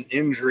recent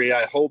injury,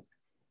 I hope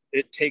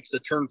it takes a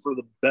turn for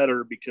the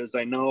better, because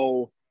I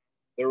know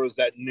there was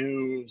that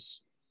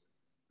news,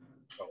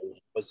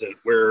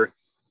 where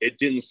it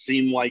didn't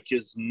seem like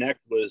his neck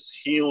was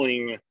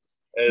healing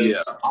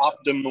as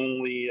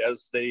optimally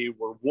as they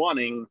were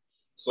wanting.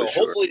 So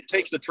hopefully it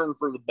takes a turn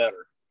for the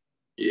better.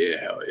 Yeah,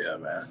 hell yeah,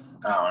 man.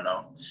 I don't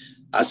know.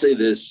 I say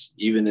this,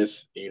 even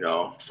if,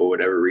 for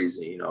whatever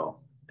reason,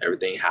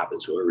 everything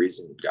happens for a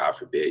reason, God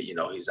forbid,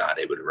 he's not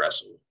able to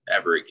wrestle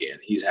ever again.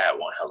 He's had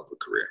one hell of a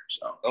career.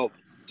 So. Oh,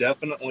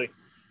 definitely.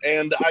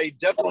 And I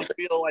definitely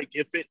feel like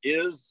if it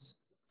is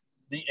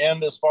the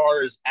end as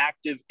far as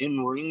active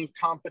in-ring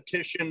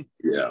competition,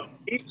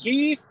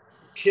 he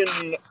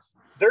can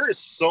there is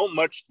so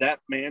much that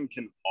man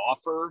can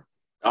offer.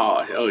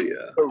 Oh, hell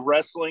yeah. The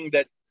wrestling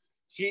that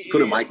he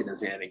put a mic in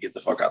his hand and get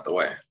the fuck out the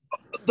way.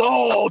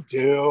 Oh,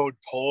 dude,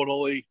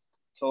 totally.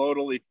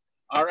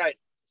 All right,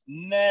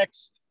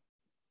 next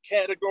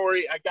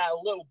category. I got a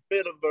little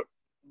bit of a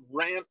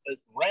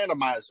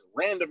randomizer,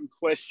 random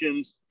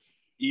questions.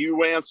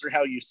 You answer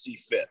how you see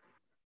fit.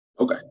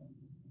 Okay.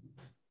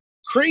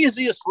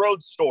 Craziest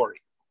road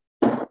story.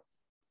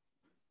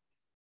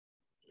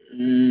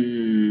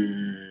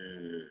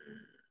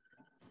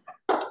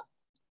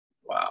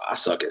 Wow, I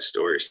suck at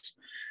stories.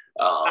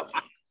 I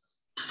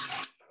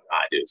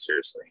do,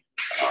 seriously.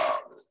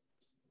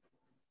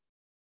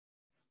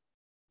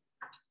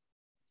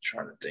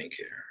 Trying to think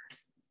here.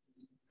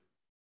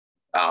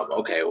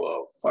 Okay,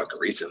 well,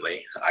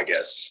 recently, I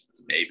guess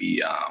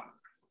maybe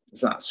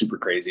it's not super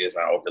crazy. It's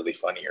not overly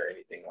funny or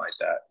anything like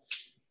that.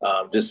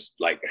 Just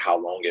like how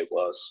long it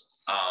was.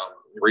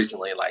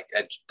 Recently, like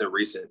at the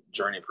recent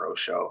Journey Pro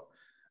show,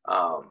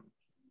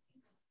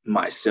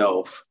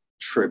 myself,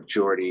 Trip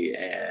Jordy,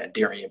 and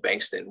Darian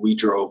Bankston, we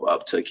drove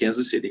up to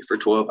Kansas City for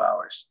 12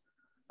 hours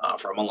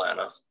from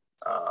Atlanta.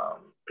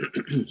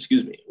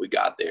 Excuse me. We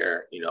got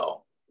there,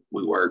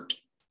 we worked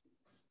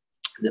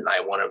the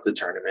night one of the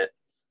tournament,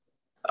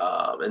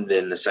 and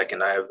then the second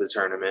night of the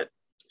tournament,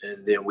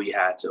 and then we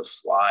had to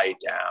fly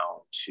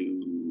down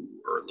to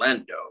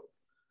Orlando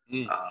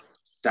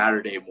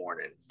Saturday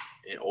morning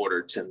in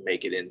order to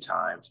make it in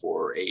time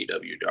for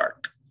AEW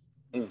Dark.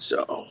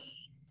 So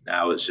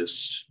that was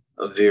just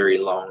a very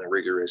long,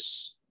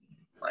 rigorous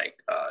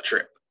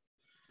trip.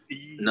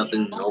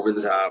 Nothing over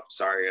the top.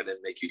 Sorry, I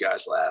didn't make you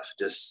guys laugh.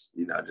 Just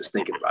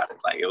thinking about it,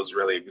 like it was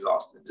really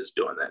exhausting just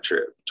doing that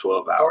trip.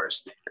 12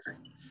 hours there.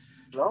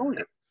 No,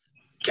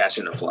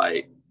 catching a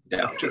flight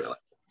down to Atlanta.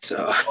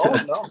 So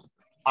no,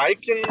 I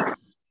can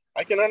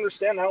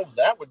understand how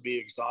that would be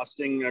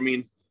exhausting. I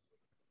mean,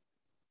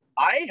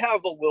 I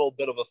have a little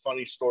bit of a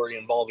funny story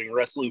involving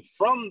wrestling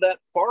from that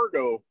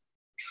Fargo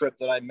trip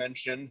that I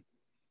mentioned,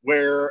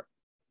 where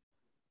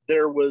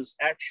there was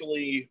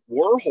actually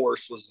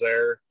Warhorse was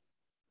there.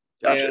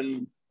 Gotcha.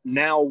 And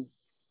now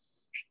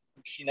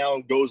she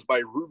goes by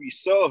Ruby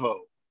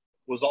Soho,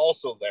 was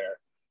also there.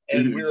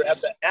 And we were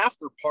at the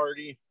after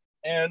party,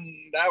 and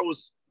I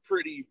was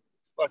pretty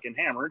fucking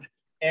hammered.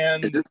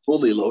 And is this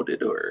fully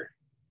loaded, or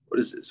what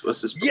is this?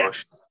 What's this promotion?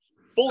 Yes,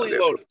 fully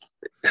loaded.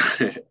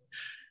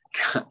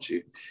 Got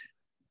you.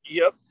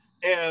 Yep.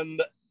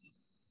 And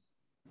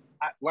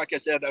like I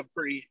said, I'm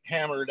pretty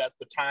hammered at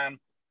the time.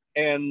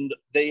 And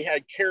they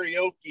had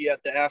karaoke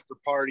at the after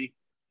party.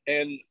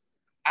 And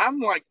I'm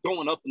like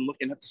going up and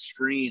looking at the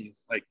screen,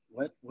 like,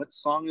 what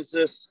song is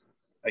this?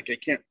 Like, I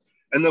can't.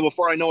 And then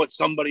before I know it,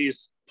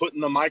 somebody's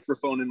putting the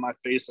microphone in my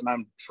face, and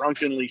I'm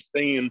drunkenly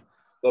singing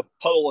the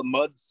Puddle of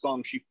Mud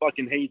song, She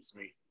Fucking Hates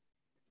Me.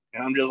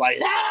 And I'm just like,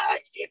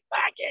 she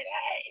fucking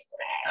hates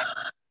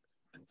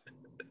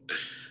me.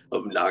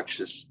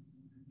 Obnoxious.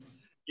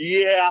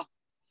 Yeah.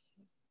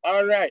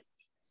 All right.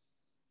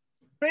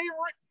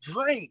 Favorite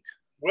drink,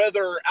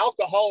 whether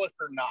alcoholic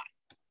or not?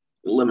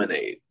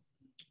 Lemonade.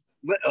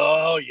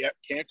 Oh, yeah.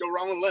 Can't go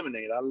wrong with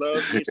lemonade. I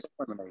love me some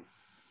lemonade.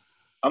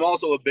 I'm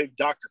also a big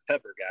Dr.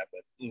 Pepper guy,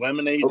 but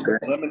lemonade's a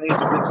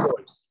good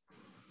choice.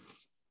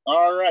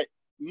 All right.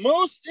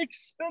 Most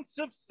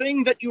expensive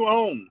thing that you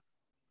own?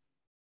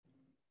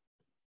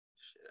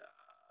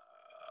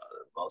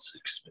 The most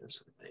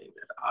expensive thing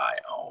that I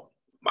own?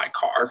 My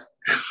car.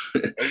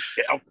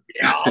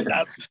 Yeah,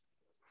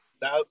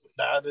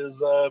 that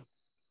is a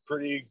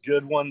pretty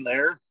good one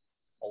there.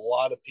 A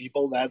lot of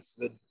people, that's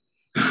the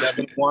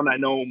seventh one. I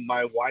know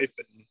my wife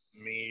and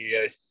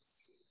me,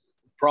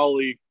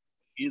 probably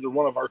either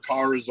one of our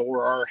cars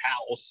or our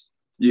house.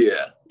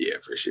 Yeah,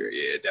 for sure.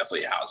 Yeah,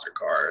 definitely a house or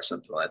car or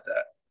something like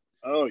that.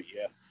 Oh,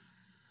 yeah.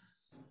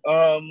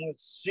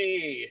 Let's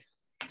see.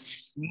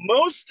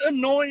 Most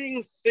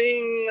annoying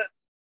thing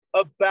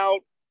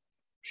about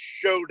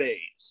show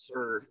days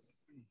or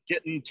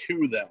getting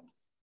to them?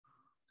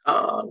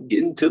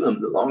 Getting to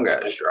them, the long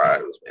ass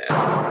drives,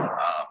 man.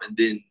 And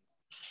then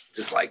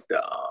just like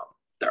the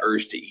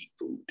urge to eat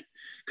food,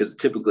 because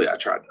typically I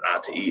try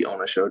not to eat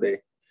on a show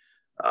day,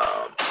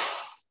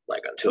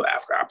 like until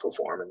after I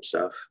perform and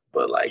stuff.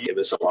 But like if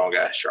it's a long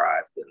ass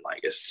drive, then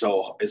like it's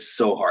so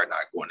hard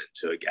not going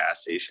into a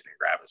gas station and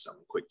grabbing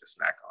something quick to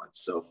snack on.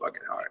 It's so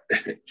fucking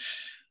hard.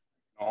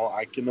 Oh,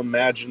 I can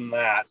imagine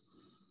that.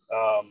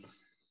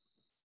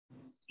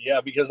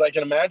 Yeah, because I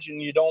can imagine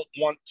you don't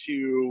want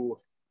to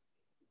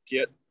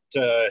get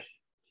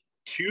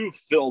too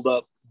filled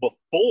up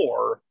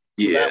before,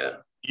 so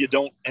that you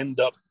don't end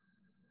up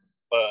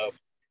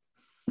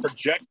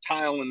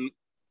projectiling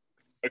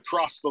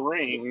across the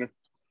ring.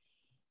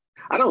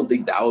 I don't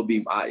think that would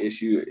be my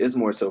issue. It's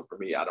more so for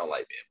me. I don't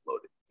like being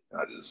bloated.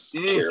 I just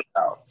care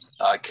about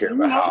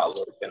how I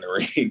look in the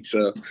ring.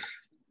 So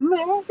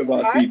if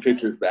I see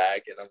pictures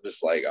back and I'm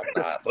just like, I'm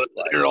not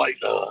like, you're like,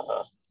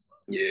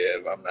 yeah,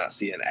 if I'm not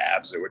seeing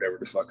abs or whatever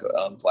the fuck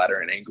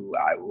flattering angle,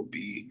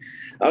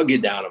 I'll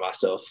get down on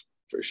myself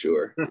for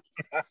sure.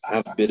 I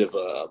have a bit of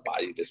a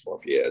body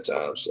dysmorphia at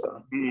times.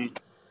 So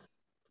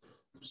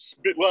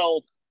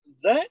Well,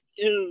 that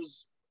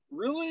is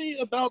really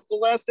about the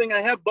last thing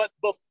I have. But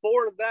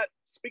before that,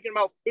 speaking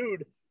about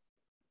food,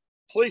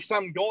 place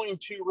I'm going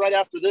to right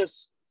after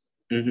this,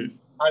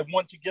 I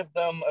want to give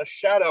them a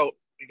shout out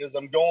because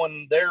I'm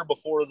going there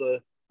before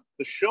the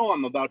show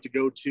I'm about to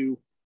go to.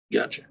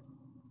 Gotcha.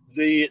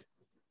 The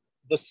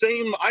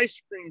same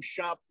ice cream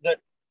shop that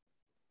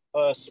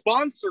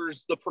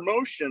sponsors the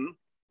promotion,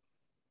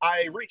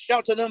 I reached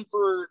out to them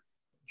for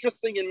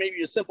just thinking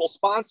maybe a simple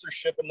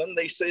sponsorship, and then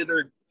they say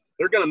they're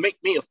going to make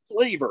me a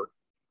flavor.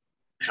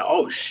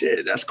 Oh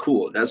shit, that's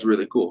cool. That's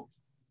really cool.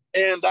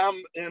 And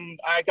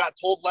I got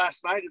told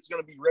last night it's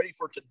going to be ready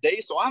for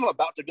today, so I'm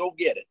about to go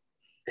get it.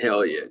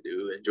 Hell yeah,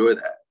 dude. Enjoy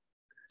that.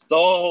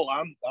 So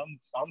I'm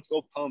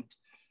so pumped.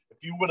 If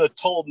you would have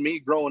told me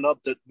growing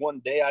up that one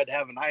day I'd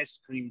have an ice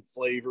cream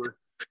flavor,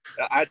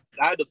 I'd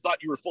have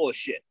thought you were full of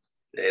shit.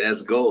 Hey,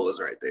 that's goals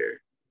right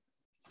there.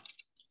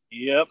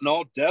 Yep,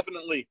 no,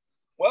 definitely.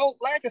 Well,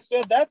 like I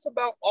said, that's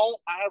about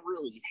all I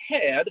really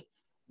had.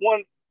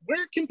 Where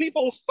can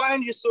people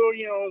find you so,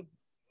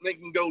 they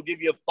can go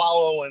give you a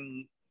follow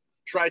and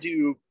try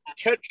to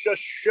catch a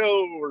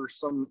show or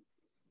some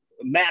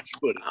match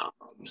footage?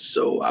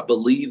 So I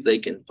believe they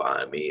can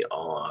find me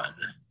on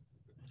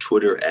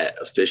Twitter at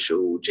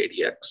official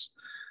JDX,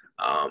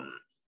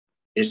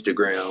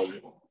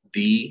 Instagram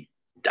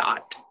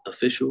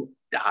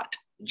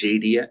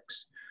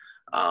the.official.JDX,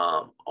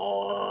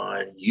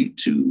 on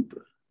YouTube.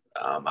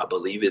 I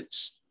believe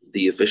it's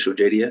the official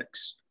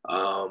JDX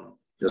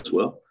as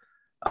well.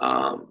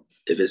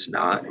 If it's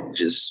not,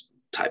 just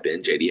type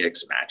in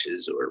JDX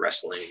matches or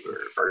wrestling or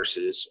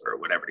versus or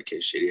whatever the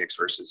case, JDX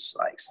versus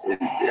likes.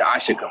 I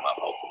should come up,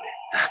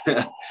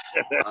 hopefully.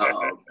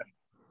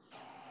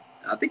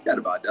 I think that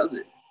about does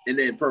it. And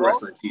then Pro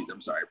Wrestling Tees.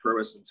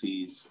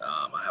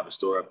 I have a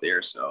store up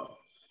there, so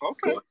go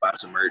and buy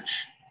some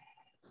merch.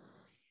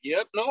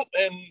 Yep, no,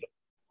 and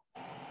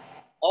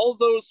all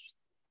those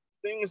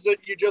things that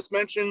you just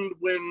mentioned,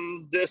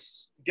 when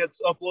this gets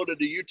uploaded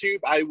to YouTube,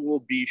 I will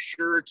be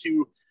sure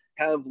to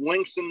have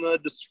links in the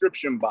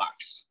description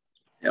box.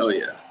 Hell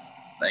yeah.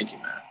 Thank you,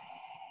 man.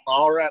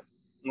 All right.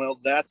 Well,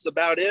 that's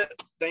about it.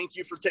 Thank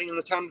you for taking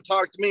the time to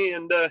talk to me.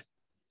 And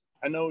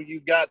I know you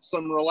got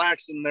some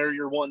relaxing there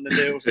you're wanting to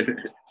do. So.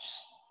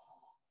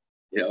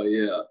 Hell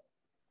yeah.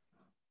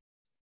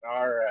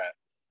 All right.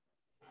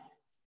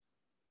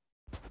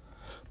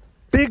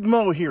 Big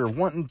Mo here,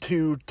 wanting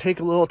to take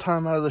a little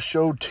time out of the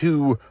show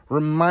to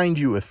remind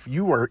you, if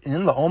you are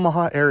in the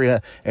Omaha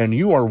area and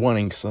you are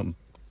wanting some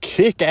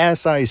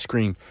kick-ass ice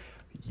cream,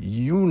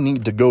 you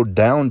need to go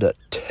down to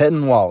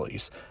 10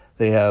 Wally's.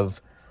 They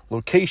have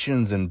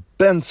locations in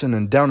Benson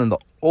and down in the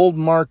Old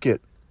Market.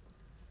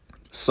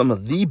 Some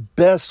of the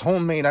best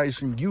homemade ice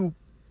cream you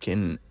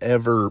can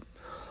ever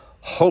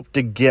hope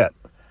to get.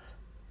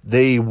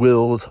 They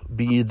will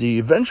be the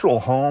eventual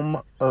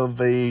home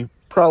of a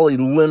probably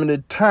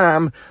limited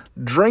time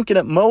Drinkin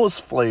at Mo's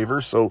flavor,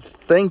 so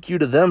thank you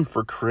to them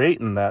for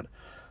creating that.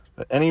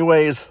 But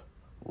anyways,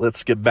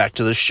 let's get back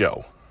to the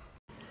show.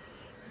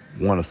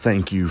 Want to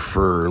thank you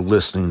for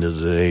listening to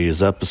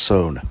today's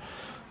episode.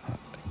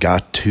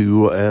 Got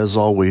to, as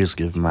always,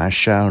 give my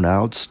shout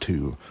outs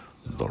to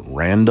the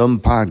Random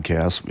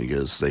Podcast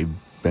because they've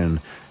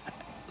been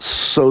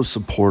so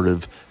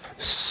supportive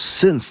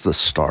since the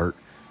start,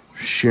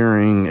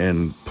 sharing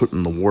and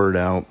putting the word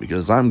out,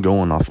 because I'm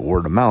going off of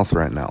word of mouth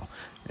right now.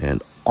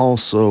 And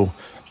also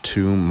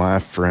to my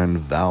friend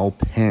Val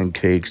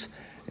Pancakes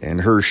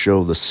and her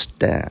show The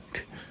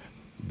Stack.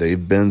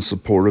 They've been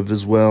supportive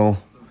as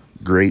well.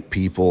 Great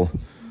people.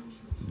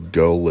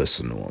 Go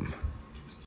listen to them.